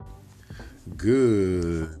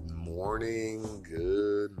Good morning,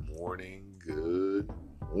 good morning, good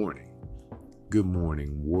morning. Good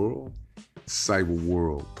morning, world, cyber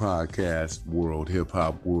world, podcast world,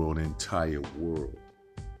 hip-hop world, entire world.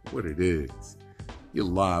 What it is. You're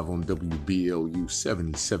live on WBLU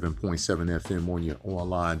 77.7 FM on your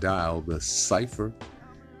online dial, The Cypher.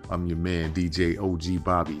 I'm your man, DJ OG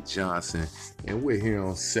Bobby Johnson, and we're here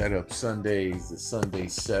on Setup Sundays, the Sunday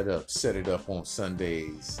Setup. Set it up on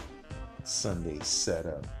Sundays. Sunday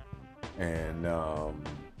Setup. And I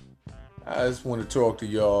just want to talk to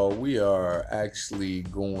y'all. We are actually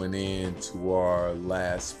going into our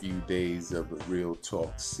last few days of the Real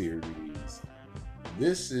Talk series.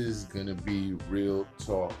 This is going to be Real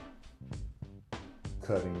Talk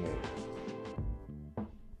Cutting Edge.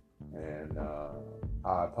 And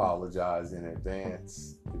I apologize in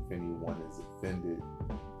advance if anyone is offended.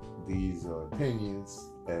 These are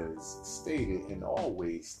opinions as stated and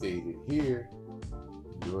always stated here.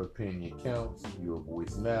 Your opinion counts, your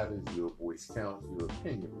voice matters, your voice counts, your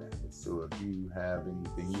opinion matters. So if you have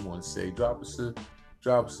anything you want to say, drop us a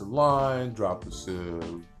line, drop us a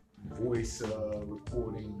voice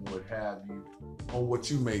recording, what have you, on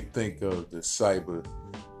what you may think of the cyber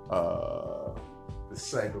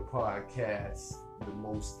podcast, the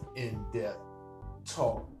most in-depth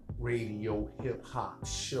talk radio hip hop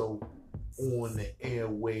show on the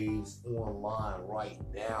airwaves online right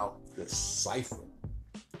now, the Cypher.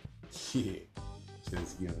 Yeah,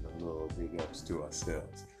 just giving a little big ups to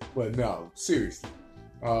ourselves. But no, seriously,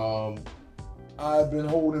 I've been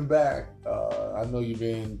holding back. I know you've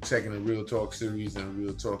been checking the Real Talk series, and the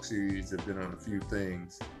Real Talk series have been on a few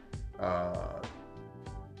things.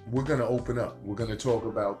 We're going to open up. We're going to talk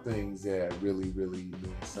about things that really, really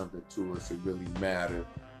mean something to us, that really matter.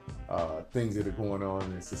 Things that are going on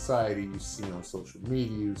in society, you see on social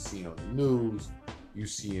media, you see on the news, you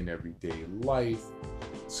see in everyday life.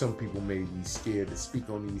 Some people may be scared to speak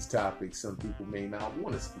on these topics. Some people may not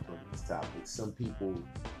want to speak on these topics. Some people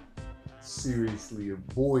seriously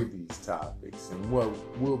avoid these topics. And what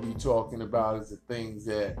we'll be talking about is the things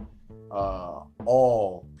that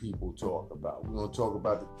all people talk about. We're going to talk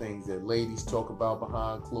about the things that ladies talk about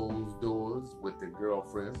behind closed doors with their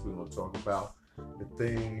girlfriends. We're going to talk about the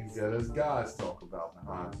things that us guys talk about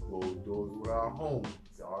behind closed doors with our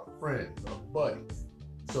homies, our friends, our buddies.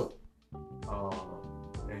 So,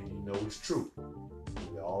 and you know it's true.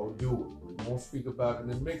 We all do it. We won't speak about it in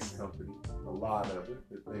the mixed company. A lot of it,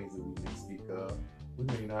 the things that we may speak of, we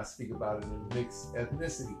may not speak about it in the mixed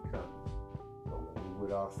ethnicity company. But when we're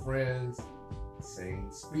with our friends, same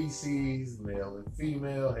species, male and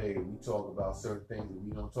female, hey, we talk about certain things that we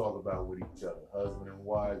don't talk about with each other. Husband and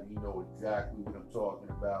wife, you know exactly what I'm talking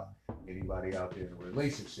about. Anybody out there in a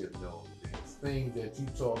relationship knows. There's things that you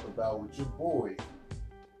talk about with your boys,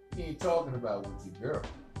 you ain't talking about with your girl.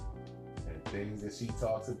 And things that she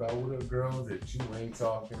talks about with her girls that you ain't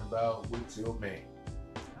talking about with your man.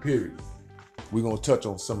 Period. We're going to touch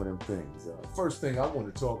on some of them things. First thing I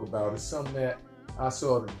want to talk about is something that I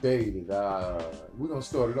saw today that we're going to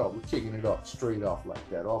start it off. We're kicking it off straight off like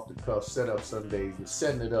that. Off the cuff, set up Sundays. We're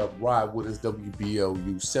setting it up. Ride with us,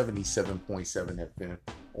 WBLU 77.7 FM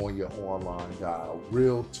on your online dial.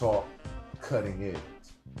 Real talk, cutting edge.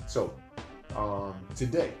 So,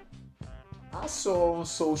 today, I saw on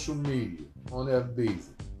social media, on FB,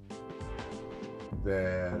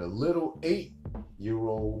 that a little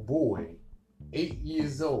 8-year-old boy, 8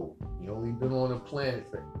 years old, he only been on the planet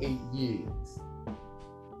for 8 years.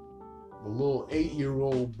 The little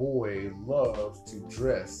 8-year-old boy loves to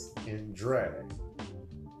dress in drag.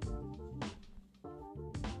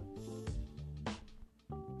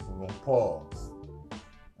 I'm gonna pause.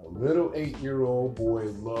 A little 8-year-old boy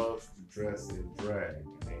loves to dress in drag.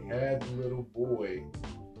 And they had the little boy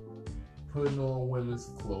putting on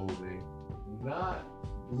women's clothing, not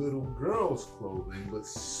little girls' clothing, but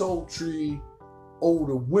sultry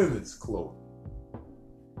older women's clothing.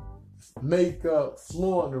 Makeup,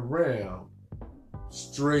 flaunting around,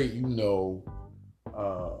 straight, voguing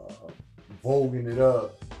it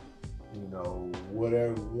up,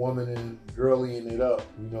 whatever, woman and girlying it up,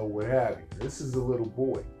 what have you. This is a little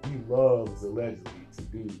boy. He loves, allegedly, to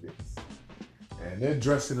do this. And they're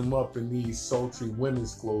dressing him up in these sultry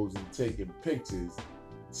women's clothes and taking pictures.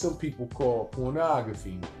 Some people call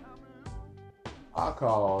pornography. I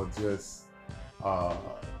call just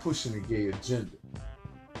pushing the gay agenda.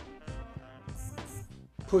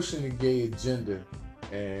 Pushing the gay agenda,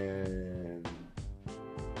 and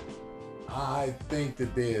I think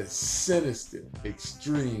that there's sinister,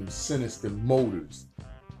 extreme sinister motives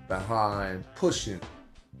behind pushing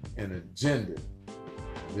an agenda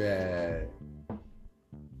that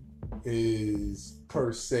is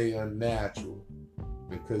per se unnatural,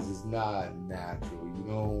 because it's not natural.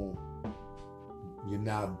 You're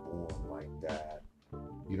not born like that.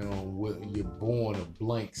 You're born a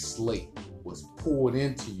blank slate. What's poured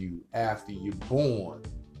into you after you're born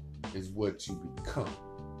is what you become.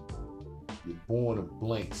 You're born a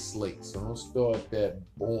blank slate. So don't start that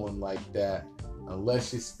born like that,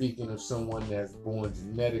 unless you're speaking of someone that's born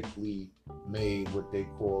genetically made what they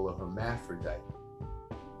call a hermaphrodite.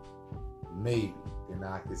 Maybe. Then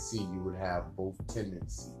I could see you would have both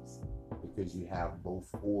tendencies, because you have both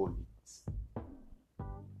organs.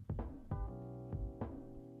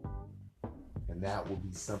 And that would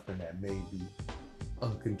be something that may be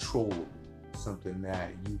uncontrollable, something that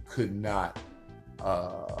you could not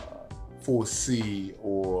foresee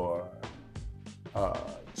or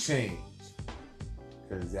change,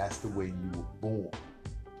 because that's the way you were born.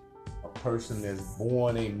 A person that's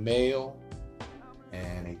born a male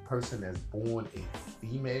and a person that's born a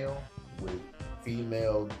female with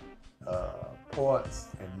female parts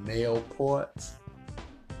and male parts,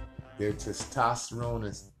 their testosterone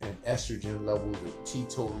and estrogen levels are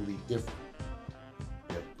totally different.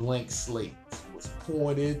 They're blank slates. What's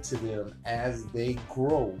poured into them as they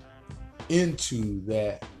grow into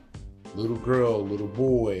that little girl, little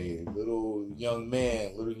boy, little young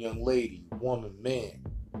man, little young lady, woman, man,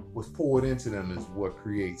 what's poured into them is what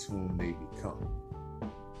creates whom they become.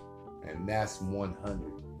 And that's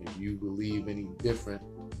 100. If you believe any different,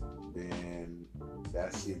 then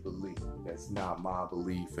that's your belief. That's not my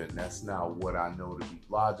belief, and that's not what I know to be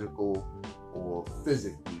logical or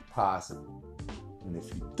physically possible. And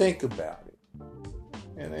if you think about it,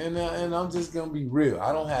 and I'm just gonna be real,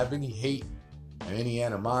 I don't have any hate or any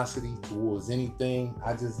animosity towards anything.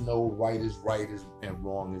 I just know right is right and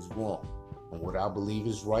wrong is wrong. And what I believe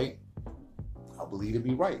is right, I believe to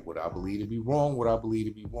be right. What I believe to be wrong, what I believe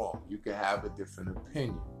to be wrong. You can have a different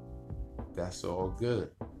opinion. That's all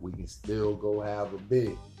good. We can still go have a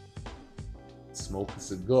big, smoke a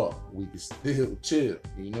cigar. We can still chill.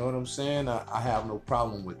 You know what I'm saying? I have no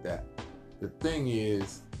problem with that. The thing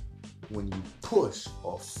is, when you push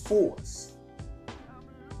or force,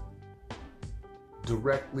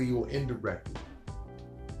 directly or indirectly,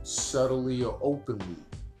 subtly or openly,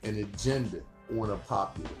 an agenda on a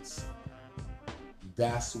populace,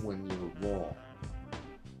 that's when you're wrong.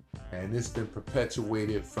 And it's been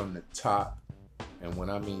perpetuated from the top. And when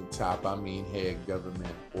I mean top, I mean head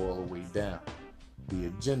government all the way down. The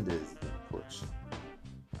agenda has been pushed.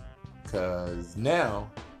 Because now,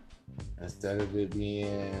 instead of it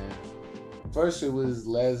being, first it was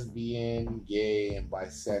lesbian, gay, and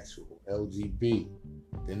bisexual, LGBT.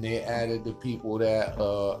 Then they added the people that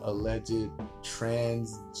alleged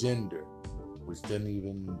transgender, which doesn't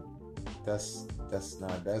even, that's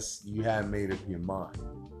you hadn't made up your mind.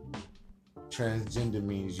 Transgender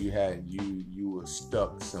means you were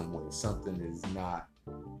stuck somewhere. Something is not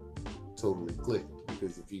totally clicking.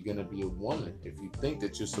 Because if you're gonna be a woman, if you think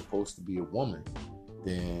that you're supposed to be a woman,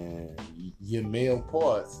 then your male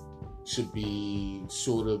parts should be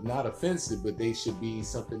sort of not offensive, but they should be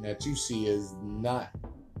something that you see as not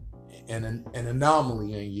an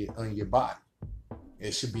anomaly on your body.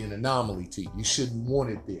 It should be an anomaly to you. You shouldn't want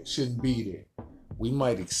it there. Shouldn't be there. We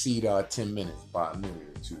might exceed our 10 minutes by a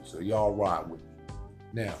minute or two, so y'all ride with me.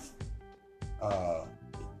 Now,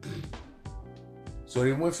 so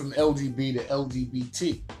they went from LGB to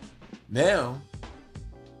LGBT. Now,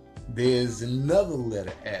 there's another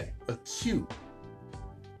letter added, a Q,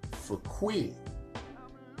 for queer.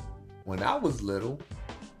 When I was little,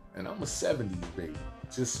 and I'm a 70s baby,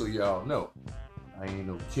 just so y'all know, I ain't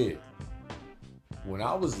no kid. When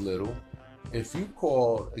I was little, if you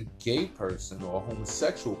called a gay person or a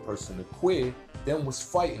homosexual person a queer, them was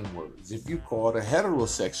fighting words. If you called a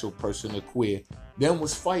heterosexual person a queer, them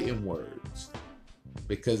was fighting words.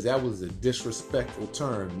 Because that was a disrespectful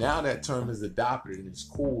term. Now that term is adopted and it's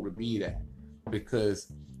cool to be that.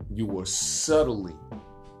 Because you were subtly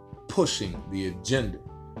pushing the agenda.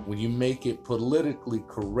 When you make it politically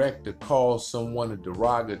correct to call someone a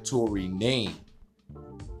derogatory name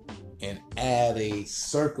and add a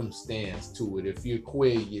circumstance to it. If you're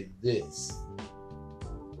queer, you're this.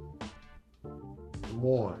 Come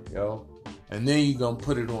on, yo. And then you're going to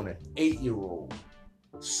put it on an 8-year-old.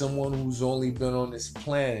 Someone who's only been on this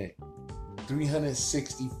planet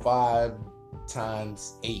 365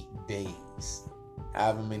 times 8 days.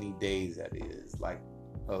 However many days that is. Like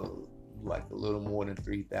a little more than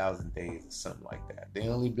 3,000 days or something like that. They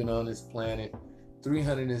only been on this planet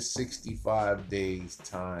 365 days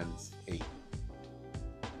times 8.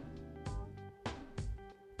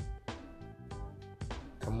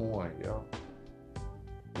 Come on, yo.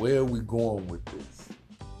 where are we going with this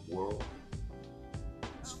world?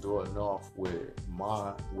 Starting off with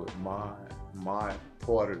my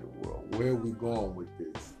part of the world. Where are we going with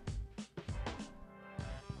this?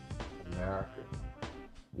 America.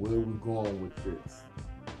 Where are we going with this?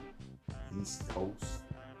 East Coast.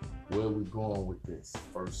 Where are we going with this?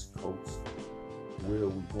 First Coast. Where are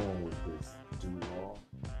we going with this? Duval.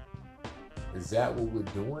 Is that what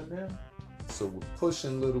we're doing now? So we're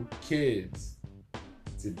pushing little kids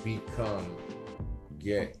to become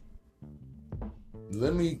gay.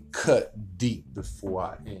 Let me cut deep before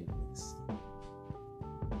I end this.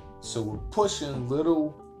 So we're pushing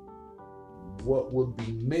little, what would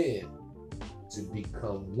be men, to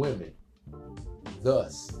become women,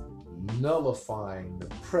 thus nullifying the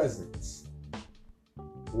presence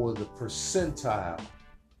or the percentile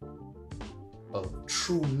of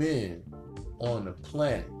true men on the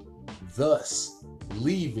planet, thus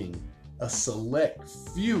leaving a select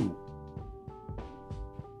few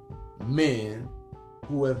men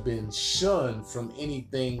who have been shunned from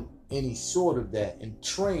anything, any sort of that, and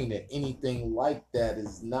trained that anything like that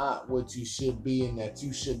is not what you should be, and that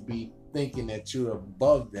you should be thinking that you're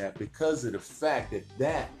above that, because of the fact that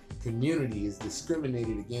that community is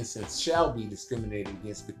discriminated against and shall be discriminated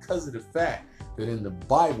against, because of the fact that in the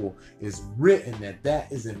Bible is written that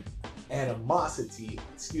that is an animosity,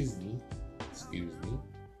 excuse me,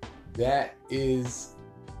 that is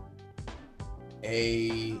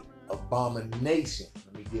a abomination.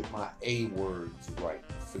 Let me get my A words right.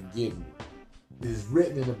 Forgive me. It is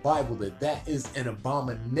written in the Bible that that is an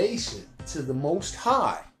abomination to the Most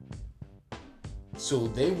High. So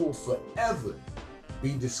they will forever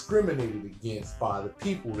be discriminated against by the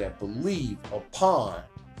people that believe upon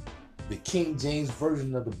the King James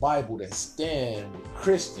Version of the Bible, that stand with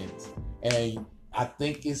Christians. And I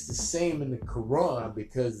think it's the same in the Quran,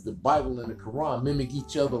 because the Bible and the Quran mimic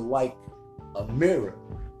each other like a mirror.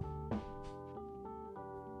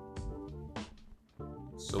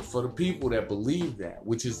 So for the people that believe that,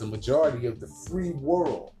 which is the majority of the free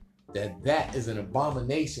world, that that is an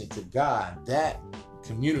abomination to God, that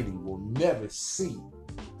community will never see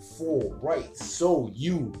full rights. So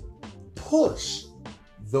you push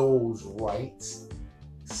those rights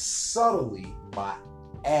subtly by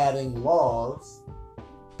adding laws,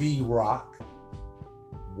 B-Rock,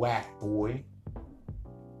 Whack Boy,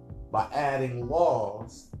 by adding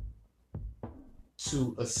laws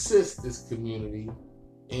to assist this community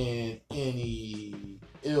in any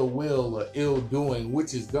ill will or ill doing,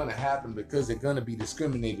 which is going to happen because they're going to be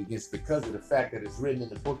discriminated against because of the fact that it's written in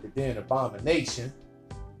the book that they're an abomination.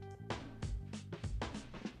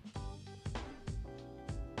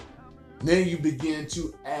 Then you begin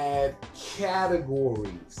to add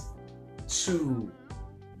categories to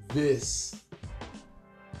this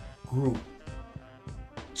group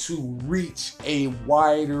to reach a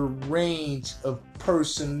wider range of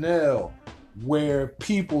personnel, where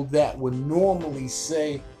people that would normally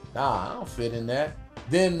say, nah, I don't fit in that,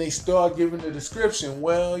 then they start giving the description,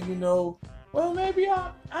 well, you know, well, maybe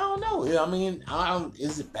I don't know. I mean,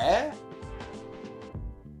 is it bad?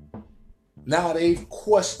 Now they've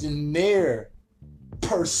questioned their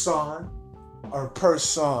person or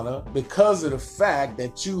persona because of the fact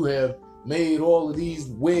that you have made all of these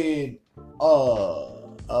weird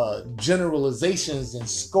generalizations and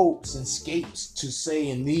scopes and scapes to say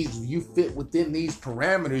in these, you fit within these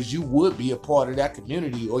parameters, you would be a part of that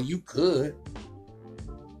community, or you could.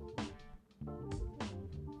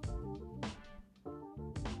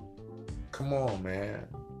 Come on, man.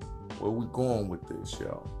 Where we going with this,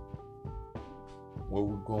 y'all? Where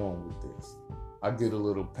we going with this? I get a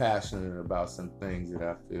little passionate about some things that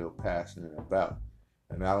I feel passionate about,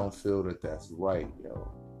 and I don't feel that that's right, yo.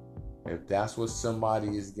 If that's what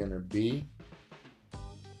somebody is going to be,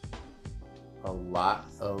 a lot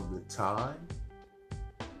of the time,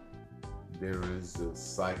 there is a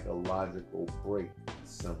psychological break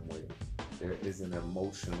somewhere. There is an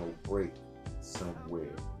emotional break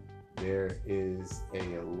somewhere. There is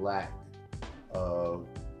a lack of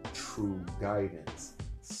true guidance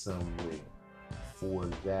somewhere for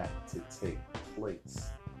that to take place.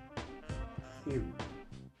 Period.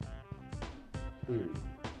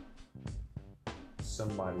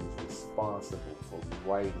 Somebody's responsible for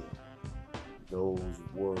writing those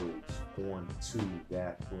words onto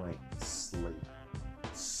that blank slate.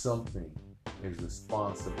 Something is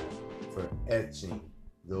responsible for etching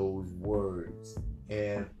those words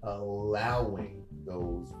and allowing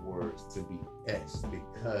those words to be etched,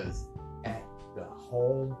 because at the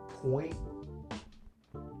home point,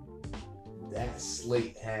 that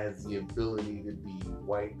slate has the ability to be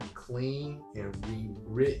wiped clean and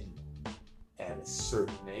rewritten at a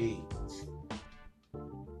certain age,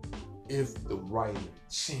 if the writing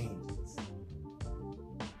changes.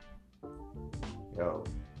 Yo,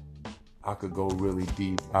 I could go really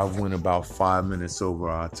deep. I went about 5 minutes over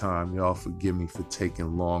our time. Y'all forgive me for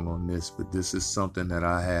taking long on this, but this is something that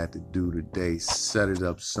I had to do today. Set it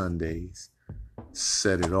up Sundays.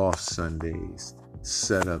 Set it off Sundays.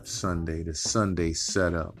 Set up Sunday. The Sunday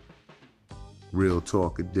setup. Real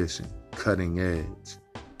Talk Edition. Cutting Edge.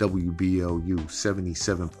 WBLU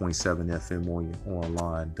 77.7 FM on your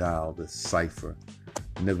online dial. The Cypher.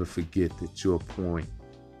 Never forget that your point,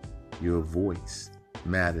 your voice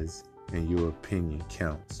matters, and your opinion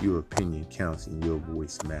counts. Your opinion counts and your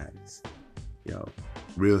voice matters. Yo,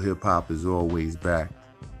 real hip hop is always back.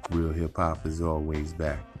 Real hip hop is always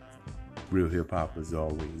back. Real hip hop is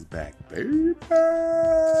always back, baby.